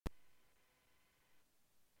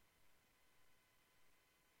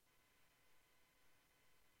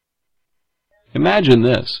Imagine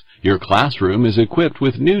this. Your classroom is equipped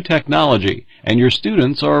with new technology, and your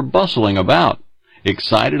students are bustling about,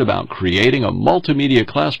 excited about creating a multimedia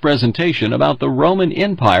class presentation about the Roman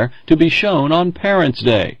Empire to be shown on Parents'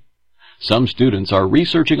 Day. Some students are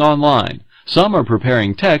researching online, some are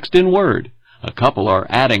preparing text in Word, a couple are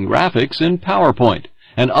adding graphics in PowerPoint,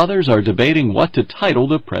 and others are debating what to title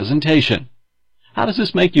the presentation. How does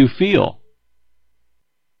this make you feel?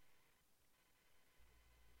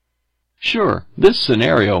 Sure, this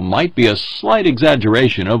scenario might be a slight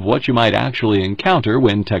exaggeration of what you might actually encounter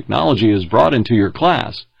when technology is brought into your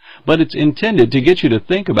class, but it's intended to get you to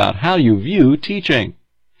think about how you view teaching.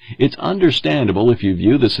 It's understandable if you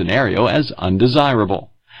view the scenario as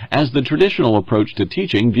undesirable, as the traditional approach to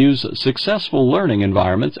teaching views successful learning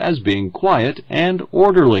environments as being quiet and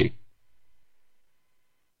orderly.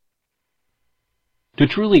 To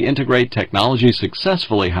truly integrate technology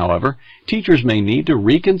successfully, however, teachers may need to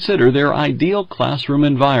reconsider their ideal classroom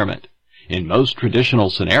environment. In most traditional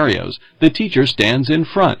scenarios, the teacher stands in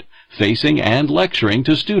front, facing and lecturing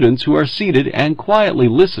to students who are seated and quietly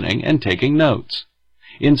listening and taking notes.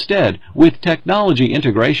 Instead, with technology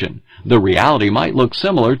integration, the reality might look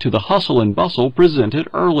similar to the hustle and bustle presented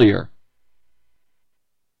earlier.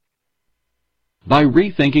 By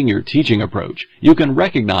rethinking your teaching approach, you can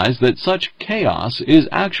recognize that such chaos is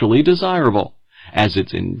actually desirable, as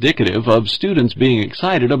it's indicative of students being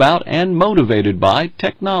excited about and motivated by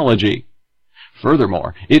technology.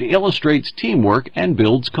 Furthermore, it illustrates teamwork and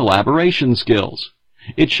builds collaboration skills.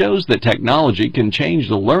 It shows that technology can change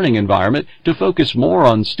the learning environment to focus more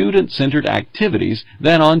on student-centered activities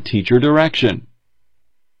than on teacher direction.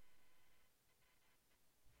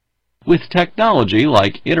 With technology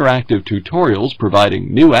like interactive tutorials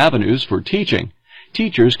providing new avenues for teaching,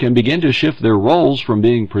 teachers can begin to shift their roles from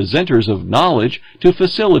being presenters of knowledge to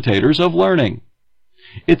facilitators of learning.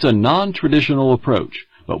 It's a non-traditional approach,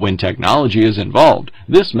 but when technology is involved,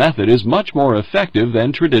 this method is much more effective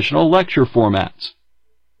than traditional lecture formats.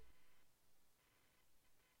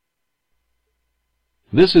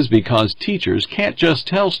 This is because teachers can't just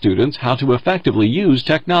tell students how to effectively use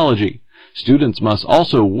technology. Students must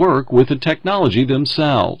also work with the technology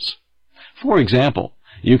themselves. For example,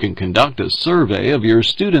 you can conduct a survey of your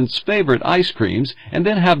students' favorite ice creams and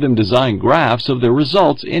then have them design graphs of their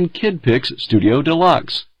results in KidPix Studio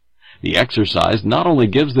Deluxe. The exercise not only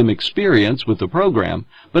gives them experience with the program,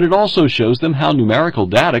 but it also shows them how numerical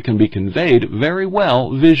data can be conveyed very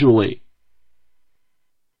well visually.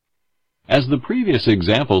 As the previous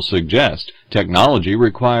examples suggest, technology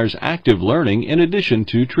requires active learning in addition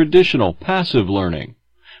to traditional passive learning.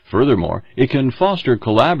 Furthermore, it can foster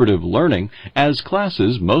collaborative learning, as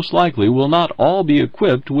classes most likely will not all be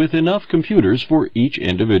equipped with enough computers for each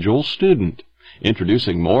individual student.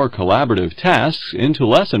 Introducing more collaborative tasks into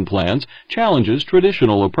lesson plans challenges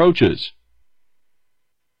traditional approaches.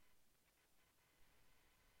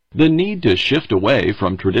 The need to shift away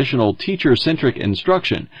from traditional teacher-centric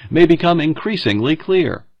instruction may become increasingly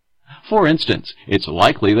clear. For instance, it's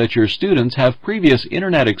likely that your students have previous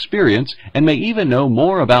internet experience and may even know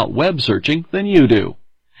more about web searching than you do.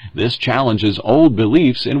 This challenges old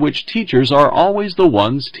beliefs in which teachers are always the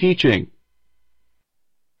ones teaching.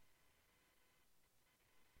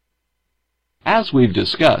 As we've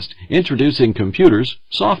discussed, introducing computers,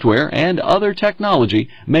 software, and other technology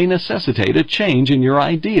may necessitate a change in your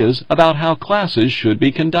ideas about how classes should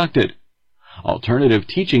be conducted. Alternative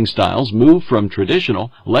teaching styles move from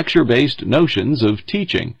traditional, lecture-based notions of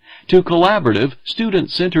teaching to collaborative,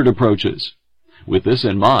 student-centered approaches. With this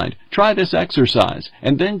in mind, try this exercise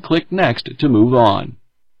and then click Next to move on.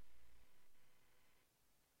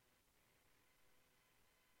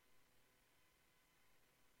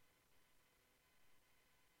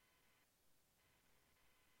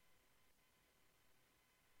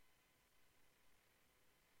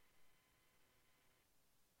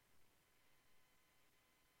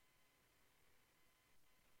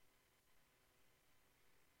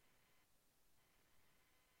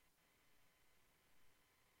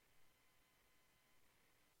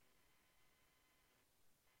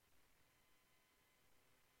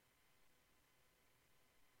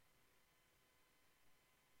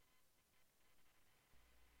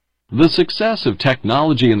 The success of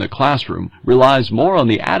technology in the classroom relies more on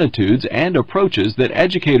the attitudes and approaches that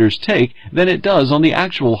educators take than it does on the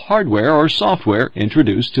actual hardware or software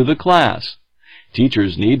introduced to the class.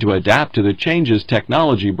 Teachers need to adapt to the changes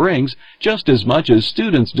technology brings just as much as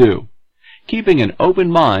students do. Keeping an open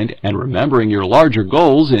mind and remembering your larger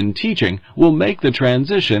goals in teaching will make the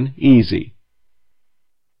transition easy.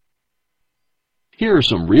 Here are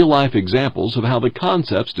some real-life examples of how the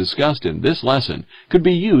concepts discussed in this lesson could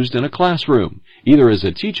be used in a classroom, either as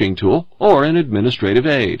a teaching tool or an administrative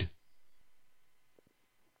aid.